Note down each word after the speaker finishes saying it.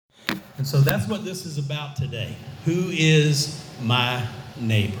And so that's what this is about today. Who is my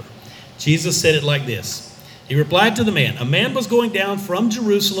neighbor? Jesus said it like this. He replied to the man, "A man was going down from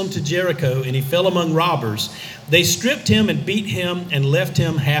Jerusalem to Jericho, and he fell among robbers. They stripped him and beat him and left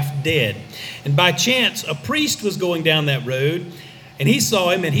him half dead. And by chance, a priest was going down that road, and he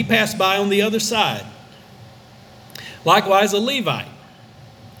saw him, and he passed by on the other side. Likewise, a Levite.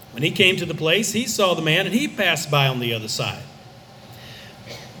 When he came to the place, he saw the man, and he passed by on the other side.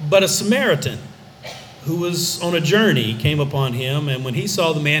 But a Samaritan who was on a journey came upon him, and when he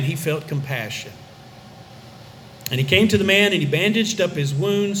saw the man, he felt compassion. And he came to the man, and he bandaged up his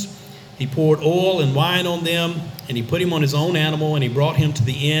wounds. He poured oil and wine on them, and he put him on his own animal, and he brought him to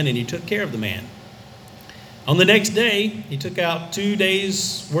the inn, and he took care of the man. On the next day, he took out 2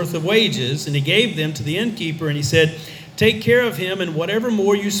 days' worth of wages, and he gave them to the innkeeper, and he said, 'Take care of him, and whatever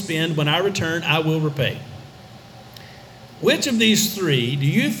more you spend, when I return, I will repay.' Which of these three do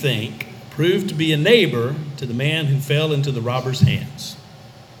you think proved to be a neighbor to the man who fell into the robber's hands?"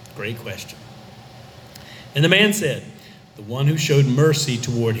 Great question. And the man said, "The one who showed mercy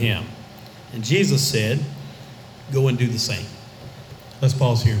toward him." And Jesus said, "Go and do the same." Let's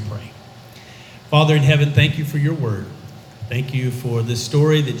pause here and pray. Father in heaven, thank you for your word. Thank you for this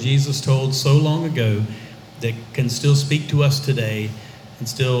story that Jesus told so long ago that can still speak to us today and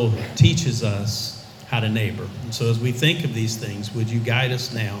still teaches us how to neighbor. And so as we think of these things, would you guide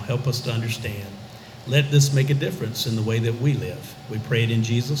us now? Help us to understand. Let this make a difference in the way that we live. We pray it in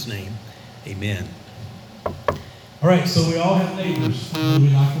Jesus' name. Amen. All right, so we all have neighbors, whether we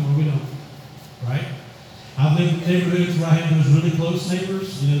like them or we don't, right? I've lived in neighborhoods where I have those really close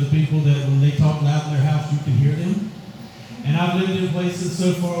neighbors, the people that when they talk loud in their house, you can hear them. And I've lived in places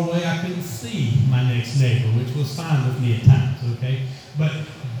so far away I couldn't see my next neighbor, which was fine with me at times, okay? But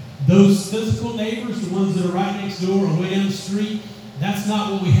those physical neighbors, the ones that are right next door or way down the street, that's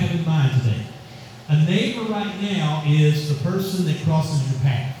not what we have in mind today. A neighbor right now is the person that crosses your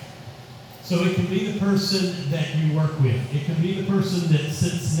path. So it can be the person that you work with. It can be the person that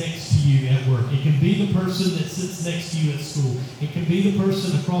sits next to you at work. It can be the person that sits next to you at school. It can be the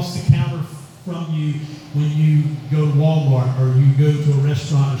person across the counter from you when you go to Walmart or you go to a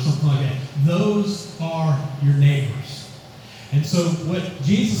restaurant or something like that. Those are your neighbors. And so what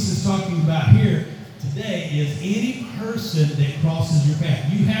Jesus is talking about here today is any person that crosses your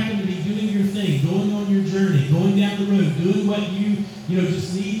path. You happen to be doing your thing, going on your journey, going down the road, doing what you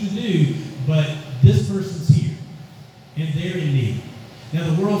just need to do. But this person's here, and they're in need. Now,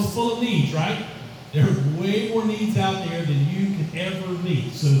 the world's full of needs, right? There are way more needs out there than you could ever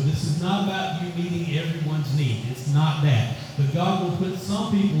meet. So this is not about you meeting everyone's need. It's not that. But God will put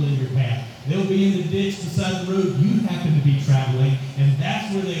some people in your path. They'll be in the ditch beside the road you happen to be traveling, and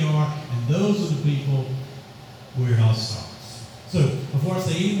that's where they are, and those are the people where it all starts. So, before I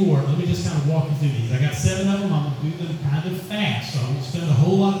say any more, let me just kind of walk you through these. I got 7 of them. I'm going to do them kind of fast, so I won't spend a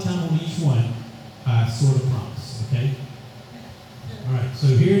whole lot of time on each one. I sort of promise, okay? All right, so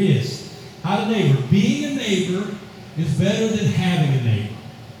here it is. How to neighbor. Being a neighbor is better than having a neighbor.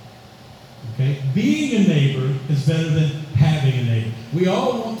 Okay? Being a neighbor is better than having a neighbor. We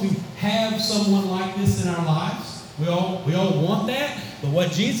all want to have someone like this in our lives. We all want that. But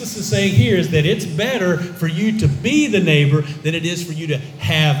what Jesus is saying here is that it's better for you to be the neighbor than it is for you to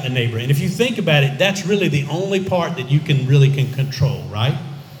have a neighbor. And if you think about it, that's really the only part that you can control, right?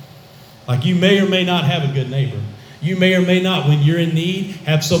 Like you may or may not have a good neighbor. You may or may not, when you're in need,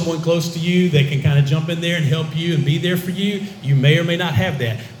 have someone close to you that can kind of jump in there and help you and be there for you. You may or may not have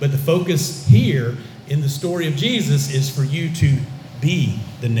that. But the focus here in the story of Jesus is for you to be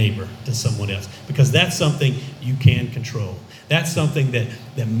the neighbor to someone else, because that's something you can control. That's something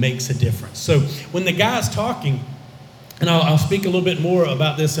that makes a difference. So when the guy's talking, and I'll speak a little bit more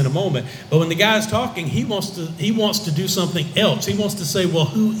about this in a moment, but when the guy's talking, he wants to do something else. He wants to say, well,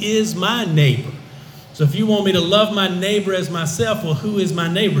 who is my neighbor? So if you want me to love my neighbor as myself, well, who is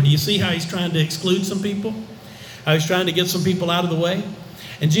my neighbor? Do you see how he's trying to exclude some people? How he's trying to get some people out of the way?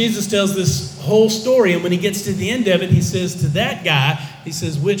 And Jesus tells this whole story, and when he gets to the end of it, he says to that guy, he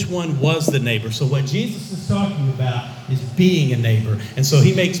says, which one was the neighbor? So what Jesus is talking about is being a neighbor. And so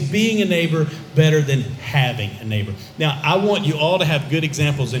he makes being a neighbor better than having a neighbor. Now, I want you all to have good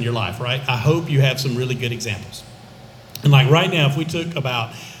examples in your life, right? I hope you have some really good examples. And like right now, if we took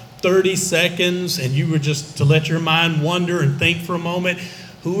about 30 seconds and you were just to let your mind wander and think for a moment,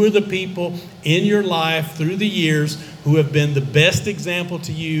 who are the people in your life through the years who have been the best example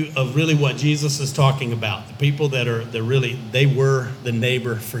to you of really what Jesus is talking about? The people that they were the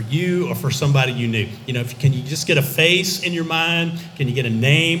neighbor for you or for somebody you knew. Can you just get a face in your mind? Can you get a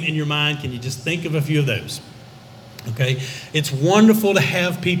name in your mind? Can you just think of a few of those? Okay? It's wonderful to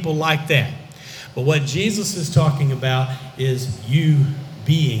have people like that. But what Jesus is talking about is you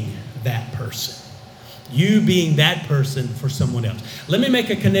being that person. You being that person for someone else. Let me make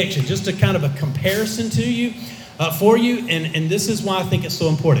a connection, just a kind of a comparison to you, for you, and this is why I think it's so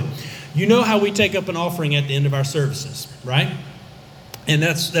important. You know how we take up an offering at the end of our services, right? And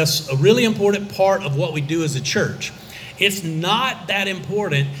that's a really important part of what we do as a church. It's not that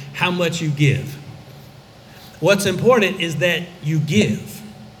important how much you give. What's important is that you give.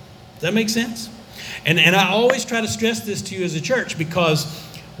 Does that make sense? And I always try to stress this to you as a church, because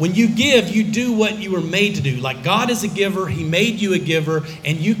when you give, you do what you were made to do. Like, God is a giver. He made you a giver,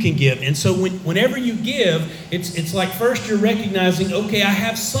 and you can give. And so whenever you give, it's like first you're recognizing, okay, I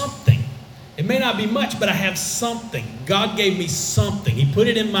have something. It may not be much, but I have something. God gave me something. He put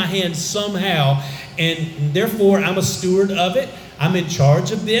it in my hand somehow, and therefore I'm a steward of it. I'm in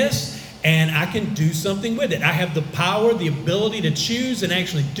charge of this, and I can do something with it. I have the power, the ability to choose and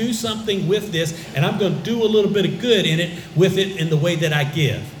actually do something with this, and I'm going to do a little bit of good with it in the way that I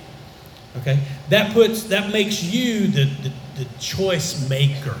give. Okay? That makes you the choice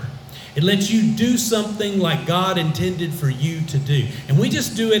maker. It lets you do something like God intended for you to do. And we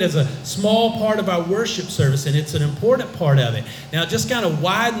just do it as a small part of our worship service, and it's an important part of it. Now, just kind of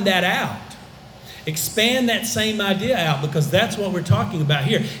widen that out. Expand that same idea out, because that's what we're talking about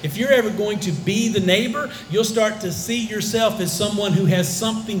here. If you're ever going to be the neighbor, you'll start to see yourself as someone who has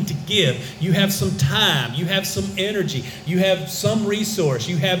something to give. You have some time. You have some energy. You have some resource.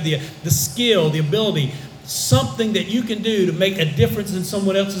 You have the skill, the ability, something that you can do to make a difference in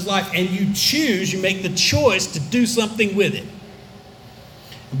someone else's life, and you make the choice to do something with it.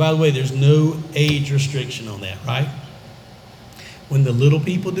 And by the way, there's no age restriction on that, right? When the little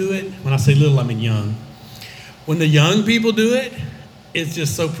people do it, when I say little, I mean young. When the young people do it, it's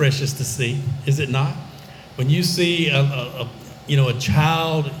just so precious to see, is it not? When you see a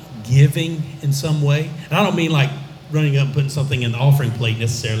child giving in some way, and I don't mean like running up and putting something in the offering plate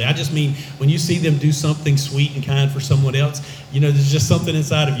necessarily. I just mean when you see them do something sweet and kind for someone else, there's just something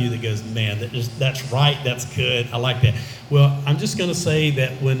inside of you that goes, man, that's right, that's good, I like that. Well, I'm just going to say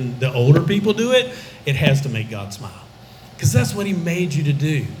that when the older people do it, it has to make God smile. Because that's what He made you to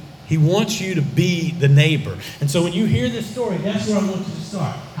do. He wants you to be the neighbor. And so when you hear this story, that's where I want you to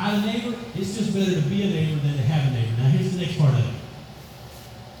start. How to neighbor? It's just better to be a neighbor than to have a neighbor. Now here's the next part of it.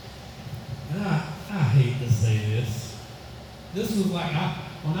 And I hate to say this. This was like,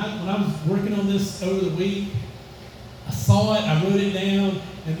 when I was working on this over the week, I saw it, I wrote it down,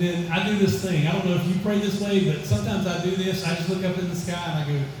 and then I do this thing. I don't know if you pray this way, but sometimes I do this. I just look up in the sky and I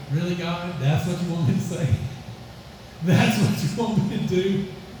go, really, God? That's what you want me to say? That's what you want me to do?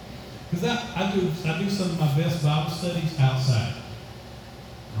 Because I do some of my best Bible studies outside.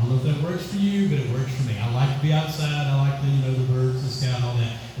 I don't know if that works for you, but it works for me. I like to be outside. I like the birds, the sky, and all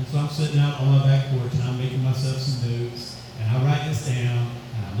that. And so I'm sitting out on my back porch, and I'm making myself some notes, and I write this down,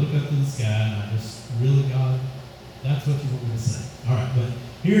 and I look up in the sky, and I just, really, God, that's what you want me to say. All right, but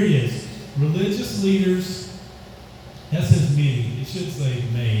here it is. Religious leaders, that says many. It should say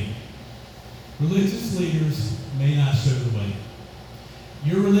may. Religious leaders may not show the way.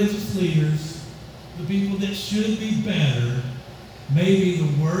 Your religious leaders, the people that should be better, may be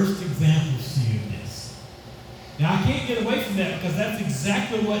the worst examples to you of this. Now, I can't get away from that, because that's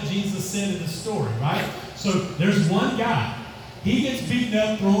exactly what Jesus said in the story, right? So there's one guy. He gets beaten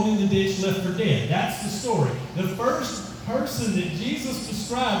up, thrown in the ditch, left for dead. That's the story. The first person that Jesus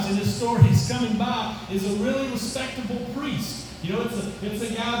describes in this story he's coming by is a really respectable priest. It's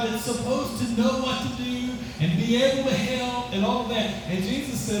a guy that's supposed to know what to do and be able to help and all of that. And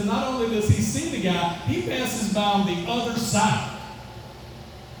Jesus said not only does he see the guy, he passes by on the other side.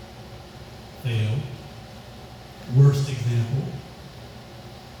 Fail. Worst example.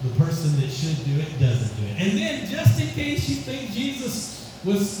 The person that should do it doesn't do it. And then, just in case you think Jesus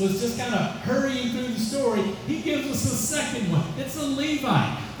was just kind of hurrying through the story, he gives us a second one. It's a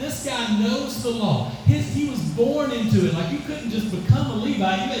Levite. This guy knows the law. He was born into it. Like, you couldn't just become a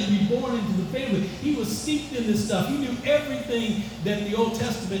Levite. You had to be born into the family. He was steeped in this stuff. He knew everything that the Old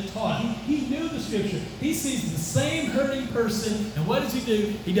Testament taught. He knew the Scripture. He sees the same hurting person, and what does he do?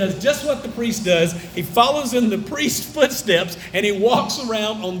 He does just what the priest does. He follows in the priest's footsteps, and he walks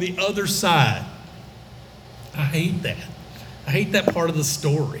around on the other side. I hate that. I hate that part of the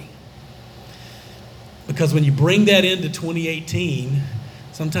story. Because when you bring that into 2018,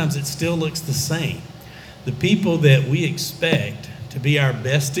 sometimes it still looks the same. The people that we expect to be our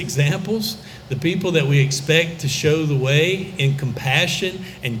best examples, the people that we expect to show the way in compassion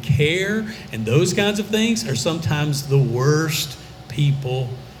and care and those kinds of things, are sometimes the worst people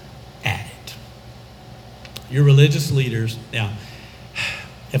at it. Your religious leaders. Now,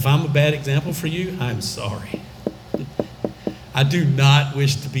 if I'm a bad example for you, I'm sorry. I do not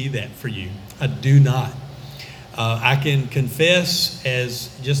wish to be that for you. I do not. I can confess as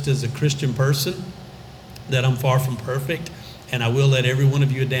a Christian person that I'm far from perfect, and I will let every one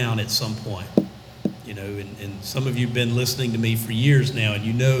of you down at some point. You know, and some of you have been listening to me for years now, and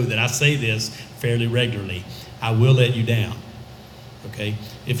you know that I say this fairly regularly. I will let you down. Okay?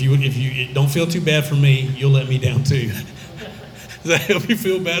 If you don't feel too bad for me, you'll let me down too. Does that help you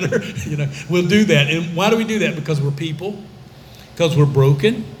feel better? You know, we'll do that. And why do we do that? Because we're people. Because we're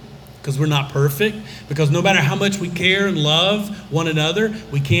broken. Because we're not perfect. Because no matter how much we care and love one another,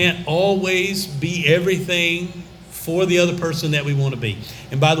 we can't always be everything for the other person that we want to be.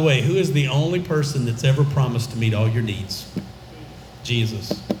 And by the way, who is the only person that's ever promised to meet all your needs? Jesus.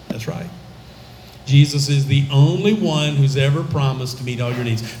 That's right. Jesus is the only one who's ever promised to meet all your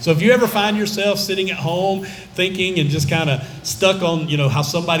needs. So if you ever find yourself sitting at home thinking and just kind of stuck on, you know, how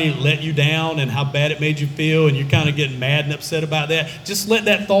somebody let you down and how bad it made you feel, and you're kind of getting mad and upset about that, just let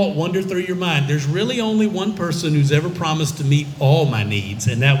that thought wander through your mind. There's really only one person who's ever promised to meet all my needs,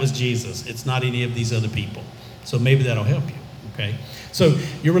 and that was Jesus. It's not any of these other people. So maybe that'll help you, okay? So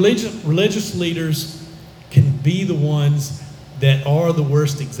your religious leaders can be the ones that are the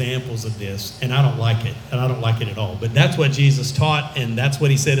worst examples of this, and I don't like it, and I don't like it at all. But that's what Jesus taught, and that's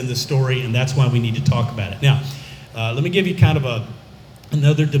what he said in this story, and that's why we need to talk about it. Now, let me give you kind of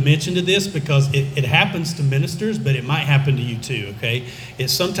another dimension to this, because it happens to ministers, but it might happen to you too, okay?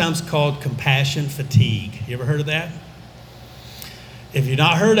 It's sometimes called compassion fatigue. You ever heard of that? If you've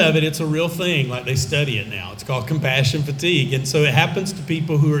not heard of it, it's a real thing, like they study it now. It's called compassion fatigue. And so it happens to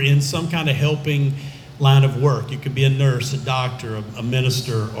people who are in some kind of helping line of work. You could be a nurse, a doctor, a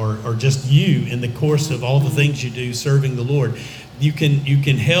minister, or just you in the course of all the things you do serving the Lord. You can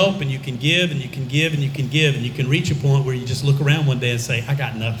help, and you can give, and you can give, and you can give, and you can reach a point where you just look around one day and say, I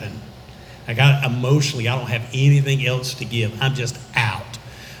got nothing. I don't have anything else to give. I'm just out.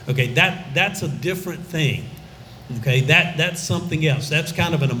 Okay, that's a different thing. Okay, that's something else. That's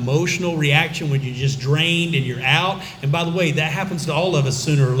kind of an emotional reaction when you're just drained and you're out. And by the way, that happens to all of us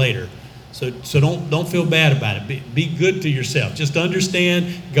sooner or later. So don't feel bad about it. Be good to yourself. Just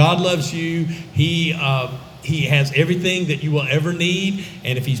understand God loves you. He has everything that you will ever need.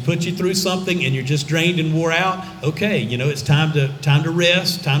 And if he's put you through something and you're just drained and wore out, okay, you know, it's time to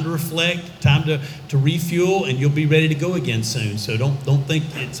rest, time to reflect, time to refuel, and you'll be ready to go again soon. So don't think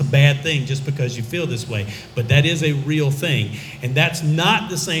it's a bad thing just because you feel this way. But that is a real thing. And that's not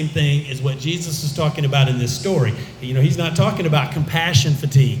the same thing as what Jesus is talking about in this story. You know, he's not talking about compassion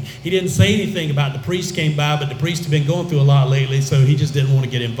fatigue. He didn't say anything about the priest came by, but the priest had been going through a lot lately, so he just didn't want to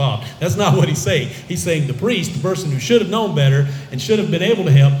get involved. That's not what he's saying. He's saying the priest, the person who should have known better and should have been able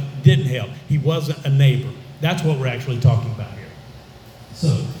to help, didn't help. He wasn't a neighbor. That's what we're actually talking about here.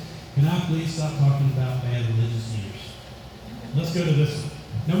 So, can I please stop talking about bad religious leaders? Let's go to this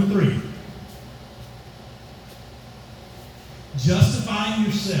one. Number 3. Justifying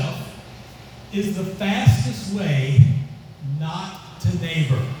yourself is the fastest way not to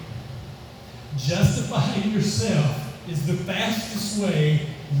neighbor. Justifying yourself is the fastest way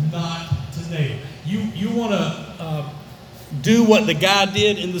not to neighbor. You want to do what the guy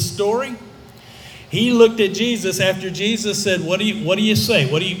did in the story? He looked at Jesus after Jesus said, what do you say?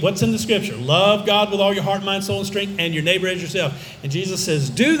 What's in the scripture? Love God with all your heart, mind, soul, and strength, and your neighbor as yourself. And Jesus says,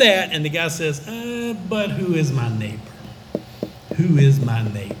 do that. And the guy says, but who is my neighbor? Who is my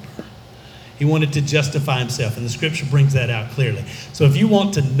neighbor? He wanted to justify himself, and the scripture brings that out clearly. So if you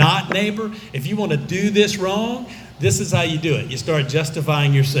want to not neighbor, if you want to do this wrong, this is how you do it. You start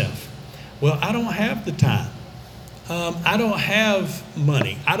justifying yourself. Well, I don't have the time. I don't have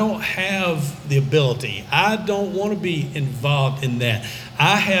money. I don't have the ability. I don't want to be involved in that.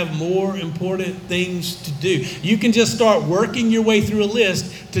 I have more important things to do. You can just start working your way through a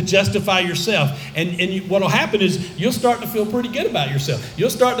list to justify yourself. And what will happen is you'll start to feel pretty good about yourself. You'll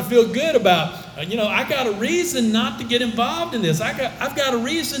start to feel good about, I got a reason not to get involved in this. I've got a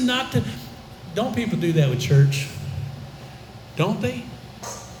reason not to. Don't people do that with church? Don't they?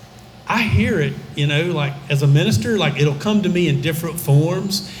 I hear it, like as a minister, like it'll come to me in different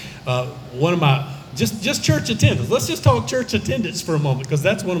forms. One of my, just church attendance. Let's just talk church attendance for a moment, because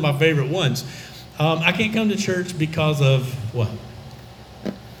that's one of my favorite ones. I can't come to church because of what?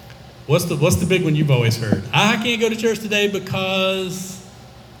 What's the big one you've always heard? I can't go to church today because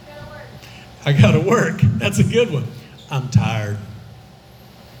I gotta work. That's a good one. I'm tired.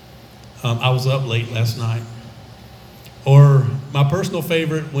 I was up late last night. Or my personal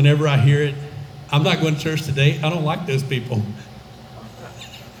favorite, whenever I hear it, I'm not going to church today. I don't like those people.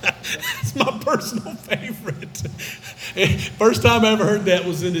 It's my personal favorite. First time I ever heard that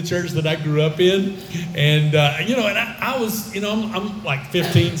was in the church that I grew up in. And, and I was, I'm like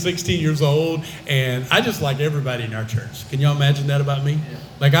 15, 16 years old, and I just like everybody in our church. Can y'all imagine that about me? Yeah.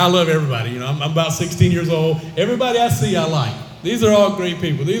 Like, I love everybody. I'm about 16 years old. Everybody I see, I like. These are all great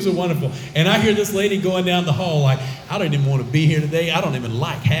people. These are wonderful. And I hear this lady going down the hall like, I don't even want to be here today. I don't even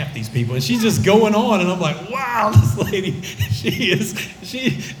like half these people. And she's just going on. And I'm like, wow, this lady,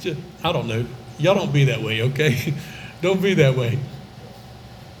 I don't know. Y'all don't be that way, okay? Don't be that way.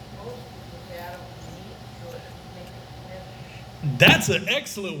 That's an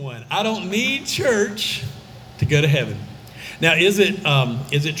excellent one. I don't need church to go to heaven. Now, is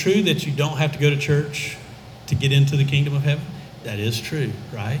it true that you don't have to go to church to get into the kingdom of heaven? That is true,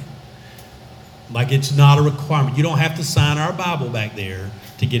 right? Like, it's not a requirement. You don't have to sign our Bible back there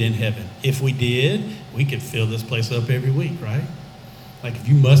to get in heaven. If we did, we could fill this place up every week, right? Like, if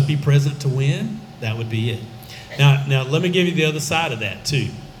you must be present to win, that would be it. Now let me give you the other side of that too.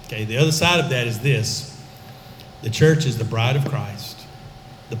 Okay, the other side of that is this. The church is the bride of Christ.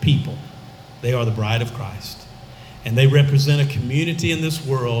 The people, they are the bride of Christ. And they represent a community in this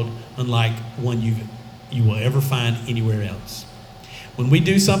world unlike one you will ever find anywhere else. When we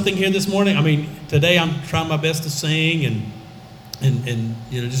do something here this morning, today I'm trying my best to sing and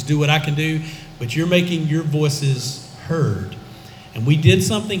just do what I can do, but you're making your voices heard. And we did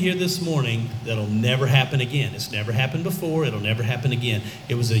something here this morning that'll never happen again. It's never happened before. It'll never happen again.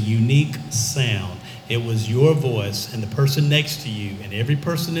 It was a unique sound. It was your voice and the person next to you and every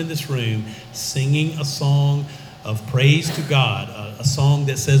person in this room singing a song of praise to God, a song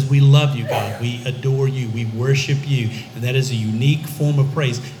that says, we love you, God, we adore you, we worship you, and that is a unique form of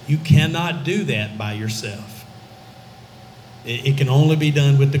praise. You cannot do that by yourself. It can only be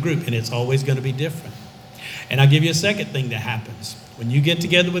done with the group, and it's always going to be different. And I'll give you a second thing that happens. When you get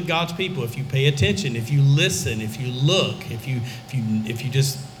together with God's people, if you pay attention, if you listen, if you look, if you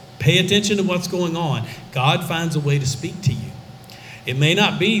just pay attention to what's going on, God finds a way to speak to you. It may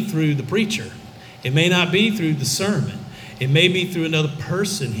not be through the preacher. It may not be through the sermon. It may be through another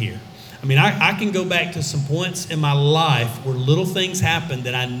person here. I can go back to some points in my life where little things happened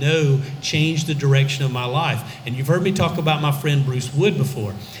that I know changed the direction of my life. And you've heard me talk about my friend Bruce Wood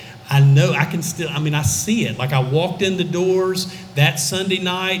before. I know I can still, I see it. Like, I walked in the doors that Sunday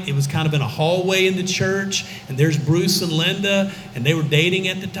night. It was kind of in a hallway in the church. And there's Bruce and Linda, and they were dating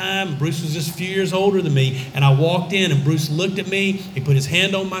at the time. Bruce was just a few years older than me. And I walked in, and Bruce looked at me. He put his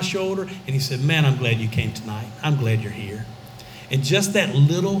hand on my shoulder, and he said, man, I'm glad you came tonight. I'm glad you're here. And just that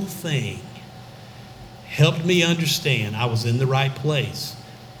little thing helped me understand I was in the right place,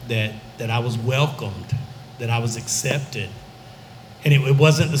 that I was welcomed, that I was accepted. And it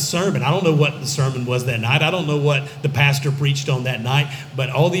wasn't the sermon. I don't know what the sermon was that night. I don't know what the pastor preached on that night.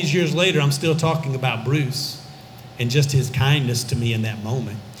 But all these years later, I'm still talking about Bruce and just his kindness to me in that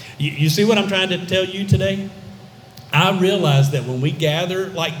moment. You see what I'm trying to tell you today? I realize that when we gather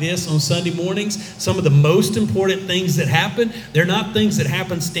like this on Sunday mornings, some of the most important things that happen, they're not things that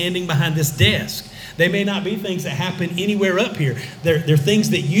happen standing behind this desk. They may not be things that happen anywhere up here. They're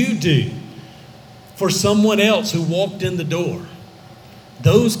things that you do for someone else who walked in the door.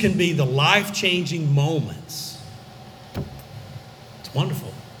 Those can be the life-changing moments. It's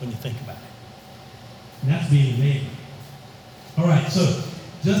wonderful when you think about it. And that's being a neighbor. All right, so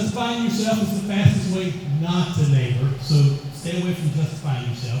justifying yourself is the fastest way not to neighbor. So stay away from justifying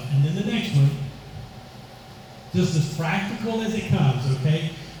yourself. And then the next one, just as practical as it comes, okay?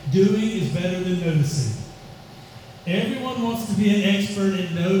 Doing is better than noticing. Everyone wants to be an expert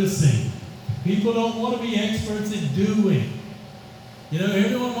in noticing. People don't want to be experts in doing.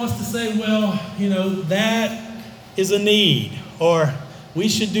 Everyone wants to say, well, that is a need, or we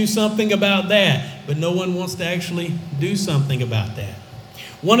should do something about that. But no one wants to actually do something about that.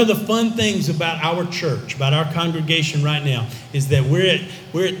 One of the fun things about our church, about our congregation right now, is that we're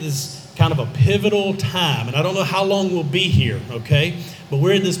at this kind of a pivotal time. And I don't know how long we'll be here, okay? But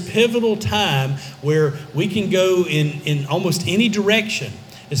we're at this pivotal time where we can go in almost any direction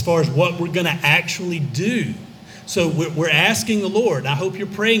as far as what we're going to actually do. So we're asking the Lord. I hope you're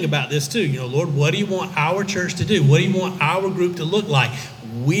praying about this too. Lord, what do you want our church to do? What do you want our group to look like?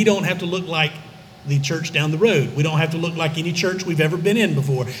 We don't have to look like the church down the road. We don't have to look like any church we've ever been in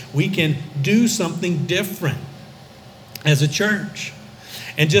before. We can do something different as a church.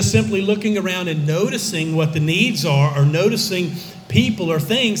 And just simply looking around and noticing what the needs are, or noticing people or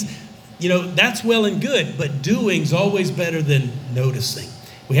things, that's well and good. But doing's always better than noticing.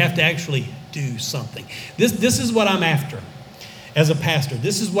 We have to actually do something. This is what I'm after. as a pastor,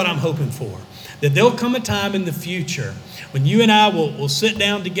 this is what I'm hoping for. That there'll come a time in the future when you and I will sit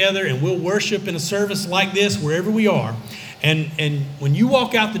down together and we'll worship in a service like this wherever we are. And when you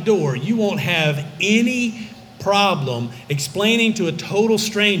walk out the door, you won't have any problem explaining to a total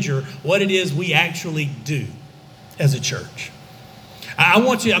stranger what it is we actually do as a church. I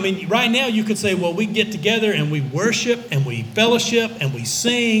want you, right now you could say, well, we get together and we worship and we fellowship and we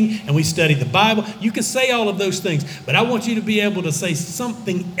sing and we study the Bible. You can say all of those things, but I want you to be able to say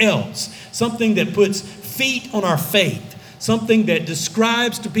something else, something that puts feet on our faith, something that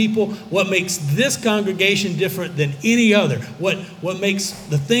describes to people what makes this congregation different than any other, what makes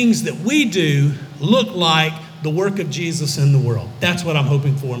the things that we do look like the work of Jesus in the world. That's what I'm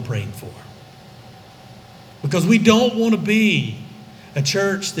hoping for and praying for. Because we don't want to be a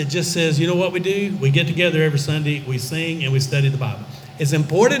church that just says, you know what we do? We get together every Sunday, we sing, and we study the Bible. As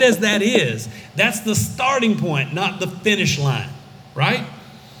important as that is, that's the starting point, not the finish line, right?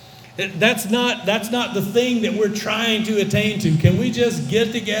 That's not the thing that we're trying to attain to. Can we just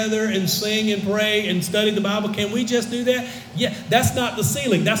get together and sing and pray and study the Bible? Can we just do that? Yeah, that's not the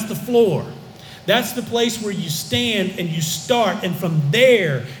ceiling, that's the floor. That's the place where you stand and you start, and from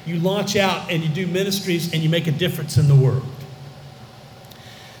there you launch out and you do ministries and you make a difference in the world.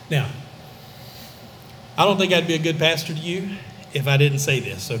 Now, I don't think I'd be a good pastor to you if I didn't say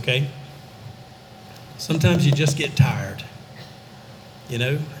this, okay? Sometimes you just get tired,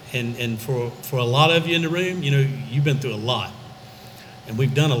 and for a lot of you in the room, you've been through a lot, and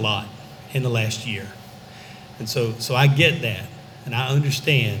we've done a lot in the last year. And so I get that, and I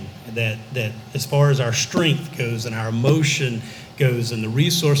understand that as far as our strength goes and our emotion goes and the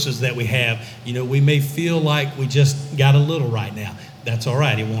resources that we have, we may feel like we just got a little right now. That's all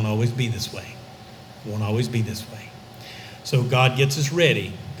right. It won't always be this way. It won't always be this way. So God gets us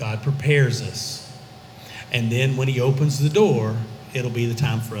ready. God prepares us. And then when he opens the door, it'll be the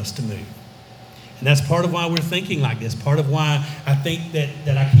time for us to move. And that's part of why we're thinking like this. Part of why I think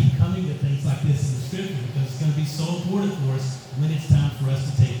that I keep coming to things like this in the scripture, because it's going to be so important for us when it's time for us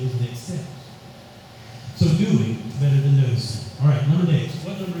to take those next steps. So doing is better than noticing. All right, number 8.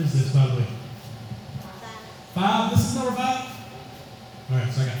 What number is this, by the way? 5. This is number 5? All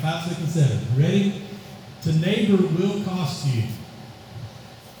right, so I got 5, 6, and 7. Ready? To neighbor will cost you.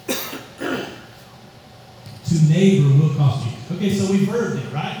 To neighbor will cost you. Okay, so we've verbed it,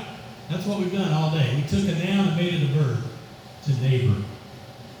 right? That's what we've done all day. We took a noun and made it a verb. To neighbor.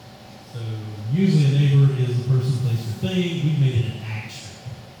 So usually a neighbor is a person, place, or thing. We've made it an action.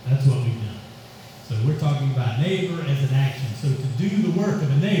 That's what we've done. So we're talking about neighbor as an action. So to do the work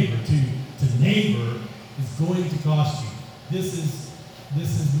of a neighbor, to neighbor, is going to cost you. This is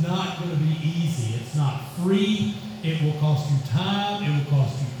not going to be easy. It's not free. It will cost you time. It will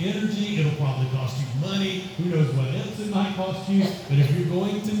cost you energy. It'll probably cost you money. Who knows what else it might cost you. But if you're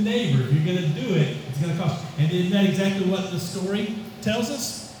going to neighbor, if you're going to do it, it's going to cost you. And isn't that exactly what the story tells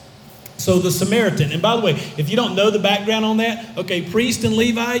us? So the Samaritan, and by the way, if you don't know the background on that, okay, priest and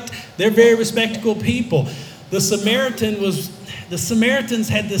Levite, they're very respectable people. The Samaritans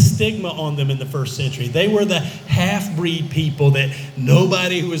had this stigma on them in the first century. They were the half-breed people that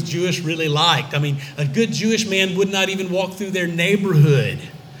nobody who was Jewish really liked. A good Jewish man would not even walk through their neighborhood,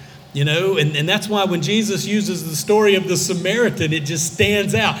 and that's why when Jesus uses the story of the Samaritan, it just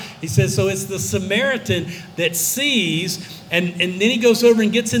stands out. He says, so it's the Samaritan that sees, and then he goes over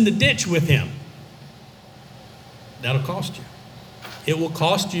and gets in the ditch with him. That'll cost you. It will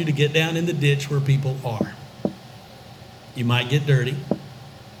cost you to get down in the ditch where people are. You might get dirty.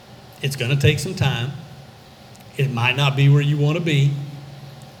 It's going to take some time. It might not be where you want to be.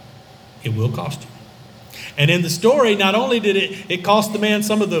 It will cost you. And in the story, not only did it cost the man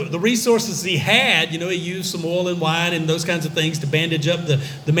some of the resources he had, he used some oil and wine and those kinds of things to bandage up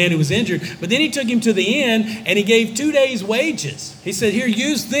the man who was injured, but then he took him to the inn and he gave 2 days' wages. He said, here,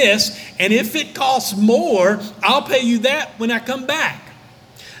 use this, and if it costs more, I'll pay you that when I come back.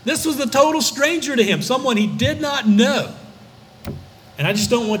 This was a total stranger to him, someone he did not know. And I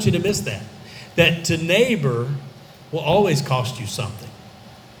just don't want you to miss that to neighbor will always cost you something.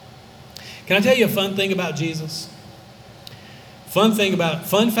 Can I tell you a fun thing about Jesus? Fun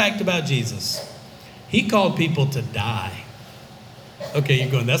fact about Jesus. He called people to die. Okay,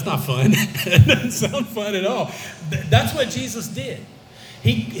 you're going, that's not fun. That doesn't sound fun at all. That's what Jesus did.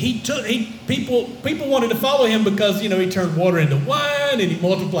 People wanted to follow him because, he turned water into wine and he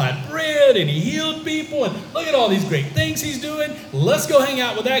multiplied bread and he healed people and look at all these great things he's doing. Let's go hang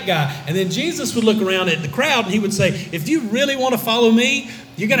out with that guy. And then Jesus would look around at the crowd and he would say, if you really want to follow me,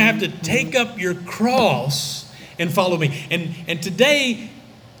 you're going to have to take up your cross and follow me. And today,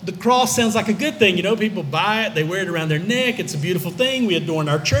 the cross sounds like a good thing. You know, people buy it, they wear it around their neck. It's a beautiful thing. We adorn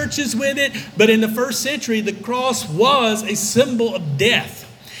our churches with it. But in the first century, the cross was a symbol of death.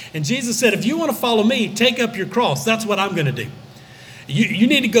 And Jesus said, if you want to follow me, take up your cross. That's what I'm going to do. You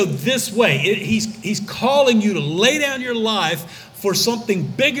need to go this way. He's calling you to lay down your life for something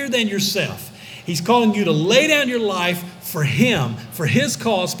bigger than yourself. He's calling you to lay down your life for Him, for His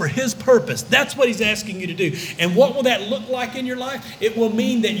cause, for His purpose. That's what He's asking you to do. And what will that look like in your life? It will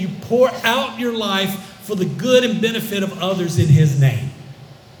mean that you pour out your life for the good and benefit of others in His name.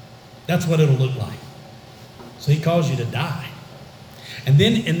 That's what it'll look like. So He calls you to die. And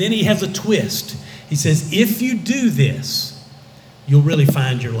then He has a twist. He says, if you do this, you'll really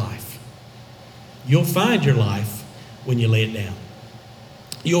find your life. You'll find your life when you lay it down.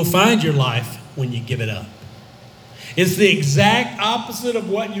 You'll find your life when you give it up. It's the exact opposite of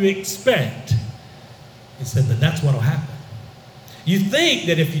what you expect. He said that that's what will happen. You think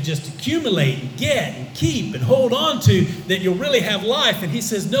that if you just accumulate and get and keep and hold on to, that you'll really have life. And He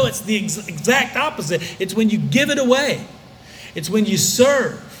says, no, it's the exact opposite. It's when you give it away. It's when you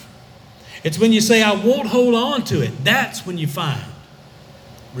serve. It's when you say, I won't hold on to it. That's when you find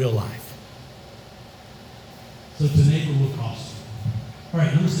real life. So to neighbor will cost you. All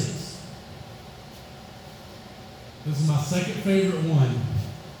right, number 6. This is my second favorite one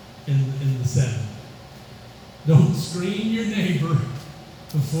in the 7. Don't screen your neighbor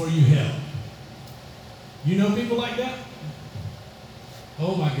before you help. You know people like that?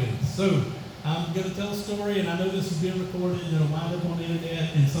 Oh my goodness. So I'm going to tell a story, and I know this is being recorded, and it'll wind up on the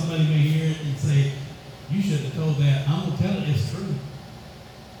internet, and somebody may hear it and say, you shouldn't have told that. I'm going to tell it. It's true.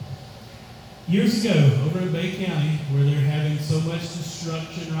 Years ago, over in Bay County, where they're having so much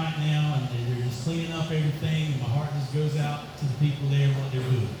destruction right now, and they're just cleaning up everything, and my heart just goes out to the people there and what they're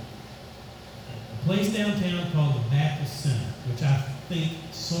doing. A place downtown called the Baptist Center, which I think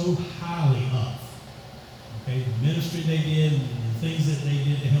so highly of. Okay, the ministry they did and the things that they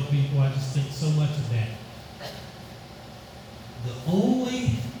did to help people, I just think so much of that. The only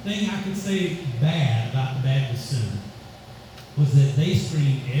thing I could say bad about the Baptist Center was that they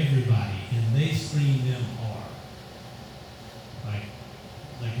screened everybody, and they screened them hard.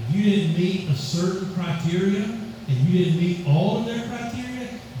 Like if you didn't meet a certain criteria, and you didn't meet all of their criteria,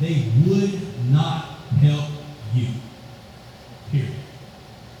 they would not help you. Period.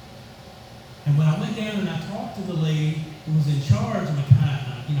 And when I went down and I talked to the lady who was in charge, and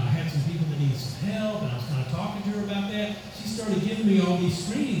I had some people that needed some help, and I was kind of talking to her about that, she started giving me all these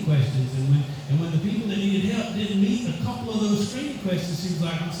screening questions. And when the people that needed help didn't meet a couple of those screening questions, she was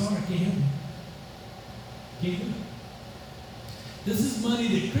like, I'm sorry, I can't help you. Can't do it. This is money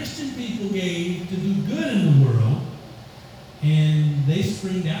that Christian people gave to do good in the world, and they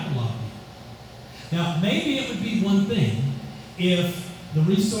screened out a lot of people. Now, maybe it would be one thing if the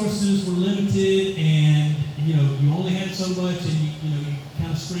resources were limited and you only had so much, and you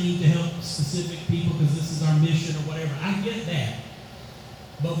kind of screened to help specific people because this is our mission or whatever. I get that.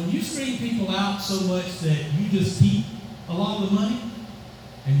 But when you screen people out so much that you just keep a lot of the money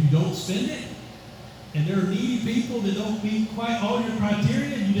and you don't spend it, and there are needy people that don't meet quite all your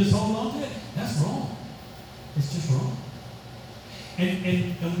criteria and you just hold on to it, that's wrong. It's just wrong.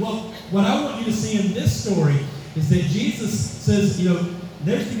 And what I want you to see in this story is that Jesus says,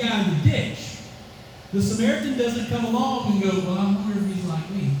 there's the guy in the ditch. The Samaritan doesn't come along and go, well, I wonder if he's like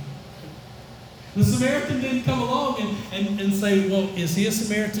me. The Samaritan didn't come along and say, well, is he a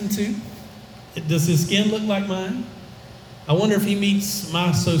Samaritan too? Does his skin look like mine? I wonder if he meets my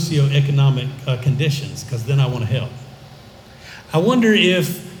socioeconomic conditions, because then I want to help. I wonder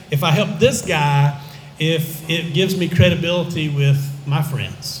if I help this guy, if it gives me credibility with my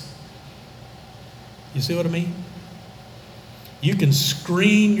friends. You see what I mean? You can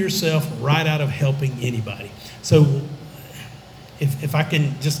screen yourself right out of helping anybody. So if I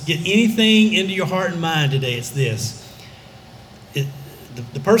can just get anything into your heart and mind today, it's this.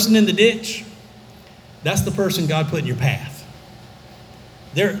 The person in the ditch, that's the person God put in your path.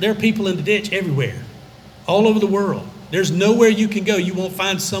 There are people in the ditch everywhere, all over the world. There's nowhere you can go. You won't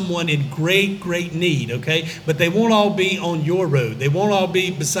find someone in great, great need, okay? But they won't all be on your road. They won't all be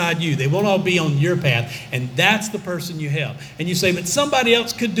beside you. They won't all be on your path. And that's the person you help. And you say, but somebody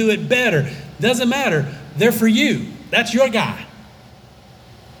else could do it better. Doesn't matter. They're for you. That's your guy.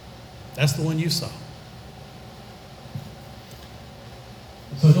 That's the one you saw.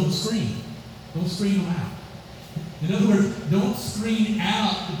 So don't screen. Don't screen them out. In other words, don't screen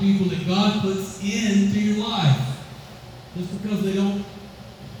out the people that God puts into your life just because they don't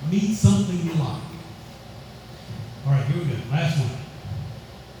meet something you like. All right, here we go. Last one.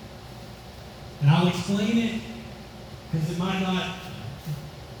 And I'll explain it because it might not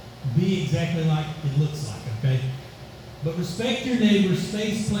be exactly like it looks like, okay? But respect your neighbor's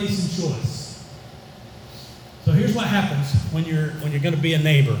space, place, and choice. So here's what happens when you're going to be a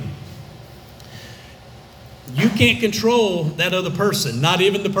neighbor. You can't control that other person, not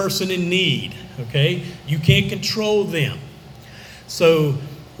even the person in need, okay? You can't control them. So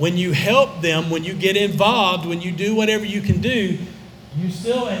when you help them, when you get involved, when you do whatever you can do, you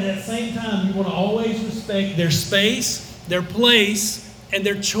still, at that same time, you want to always respect their space, their place, and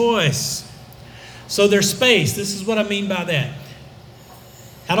their choice. So their space, this is what I mean by that.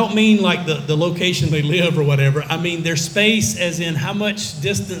 I don't mean like the location they live or whatever. I mean their space as in how much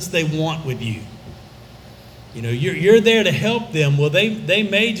distance they want with you. You know, you're there to help them. Well, they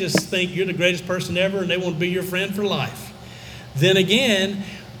may just think you're the greatest person ever and they want to be your friend for life. Then again,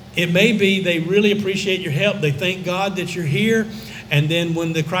 it may be they really appreciate your help. They thank God that you're here. And then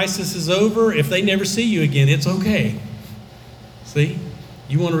when the crisis is over, if they never see you again, it's okay. See?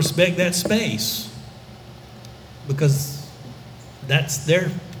 You want to respect that space because that's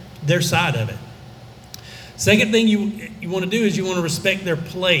their side of it. Second thing you want to do is you want to respect their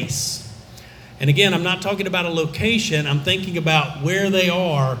place. And again, I'm not talking about a location. I'm thinking about where they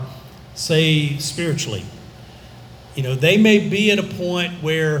are, say, spiritually. You know, they may be at a point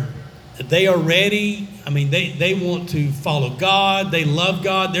where they are ready. I mean, they want to follow God. They love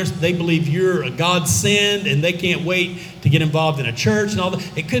God. They believe you're a God send, and they can't wait to get involved in a church and all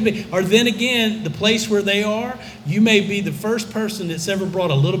that. It could be. Or then again, the place where they are, you may be the first person that's ever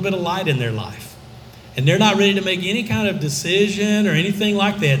brought a little bit of light in their life. And they're not ready to make any kind of decision or anything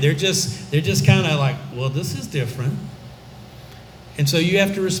like that. They're just kind of like, well, this is different. And so you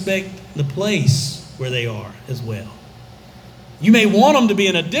have to respect the place where they are as well. You may want them to be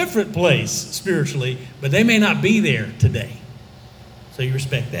in a different place spiritually, but they may not be there today. So you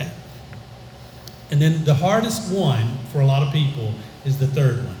respect that. And then the hardest one for a lot of people is the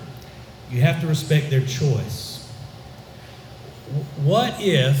third one. You have to respect their choice. What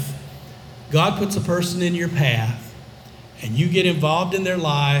if God puts a person in your path and you get involved in their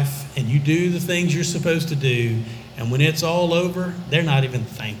life and you do the things you're supposed to do, and when it's all over, they're not even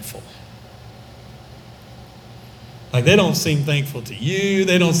thankful? Like, they don't seem thankful to you.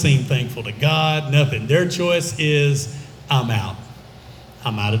 They don't seem thankful to God, nothing. Their choice is, I'm out.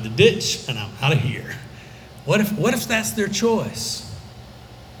 I'm out of the ditch and I'm out of here. What if that's their choice?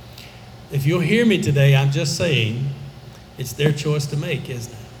 If you'll hear me today, I'm just saying it's their choice to make,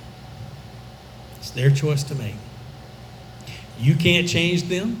 isn't it? It's their choice to make. You can't change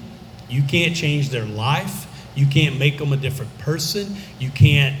them. You can't change their life. You can't make them a different person. You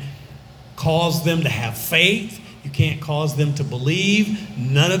can't cause them to have faith. You can't cause them to believe.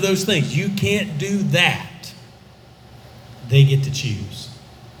 None of those things. You can't do that. They get to choose,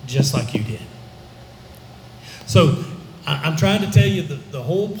 just like you did. So I'm trying to tell you the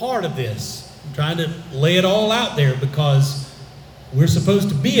whole part of this. I'm trying to lay it all out there because we're supposed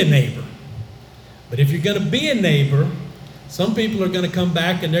to be a neighbor. But if you're going to be a neighbor, some people are going to come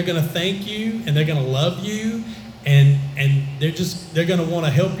back and they're going to thank you and they're going to love you and they're going to want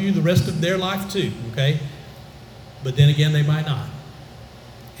to help you the rest of their life too, okay? But then again, they might not.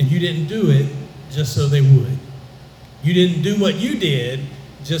 And you didn't do it just so they would. You didn't do what you did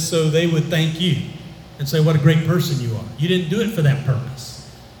just so they would thank you and say what a great person you are. You didn't do it for that purpose.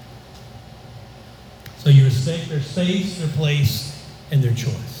 So you respect their space, their place, and their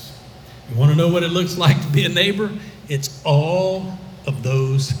choice. You want to know what it looks like to be a neighbor? It's all of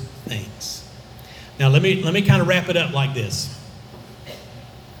those things. Now let me kind of wrap it up like this.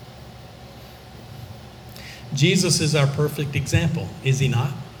 Jesus is our perfect example, is he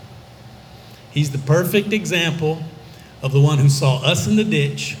not? He's the perfect example of the one who saw us in the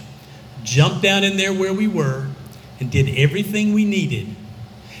ditch, jumped down in there where we were, and did everything we needed.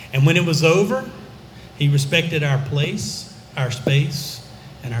 And when it was over, he respected our place, our space,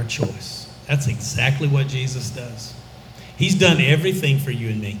 and our choice. That's exactly what Jesus does. He's done everything for you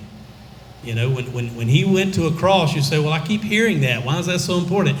and me. You know, when he went to a cross, you say, well, I keep hearing that. Why is that so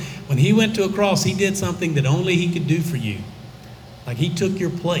important? When he went to a cross, he did something that only he could do for you. Like, he took your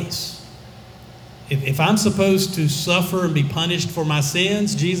place. If I'm supposed to suffer and be punished for my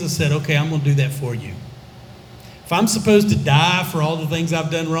sins, Jesus said, okay, I'm going to do that for you. If I'm supposed to die for all the things I've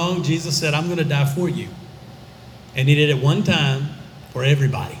done wrong, Jesus said, I'm going to die for you. And he did it one time for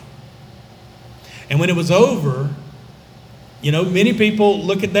everybody. And when it was over, you know, many people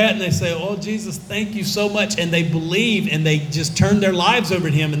look at that and they say, oh, Jesus, thank you so much. And they believe and they just turn their lives over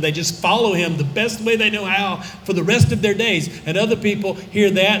to him and they just follow him the best way they know how for the rest of their days. And other people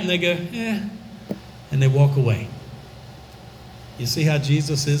hear that and they go, and they walk away. You see how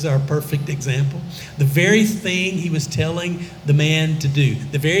Jesus is our perfect example? The very thing he was telling the man to do,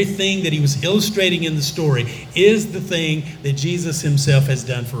 the very thing that he was illustrating in the story, is the thing that Jesus himself has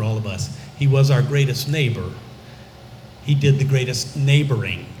done for all of us. He was our greatest neighbor. He did the greatest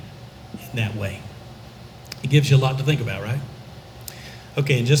neighboring in that way. It gives you a lot to think about, right?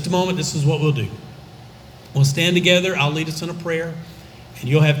 Okay, in just a moment, this is what we'll do. We'll stand together. I'll lead us in a prayer, and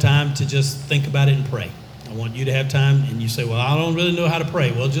you'll have time to just think about it and pray. I want you to have time, and you say, well, I don't really know how to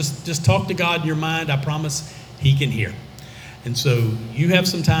pray. Well, just talk to God in your mind. I promise he can hear. And so you have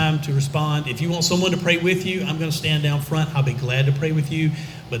some time to respond. If you want someone to pray with you, I'm going to stand down front. I'll be glad to pray with you.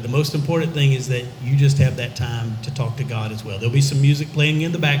 But the most important thing is that you just have that time to talk to God as well. There'll be some music playing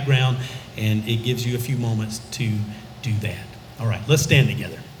in the background, and it gives you a few moments to do that. All right, let's stand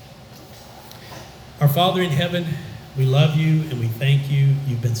together. Our Father in heaven, we love you and we thank you.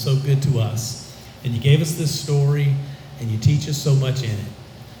 You've been so good to us. And you gave us this story, and you teach us so much in it.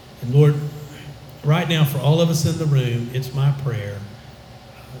 And Lord, right now for all of us in the room, it's my prayer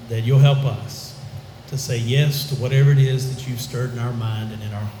that you'll help us to say yes to whatever it is that you've stirred in our mind and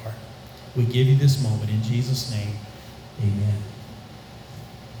in our heart. We give you this moment in Jesus' name. Amen.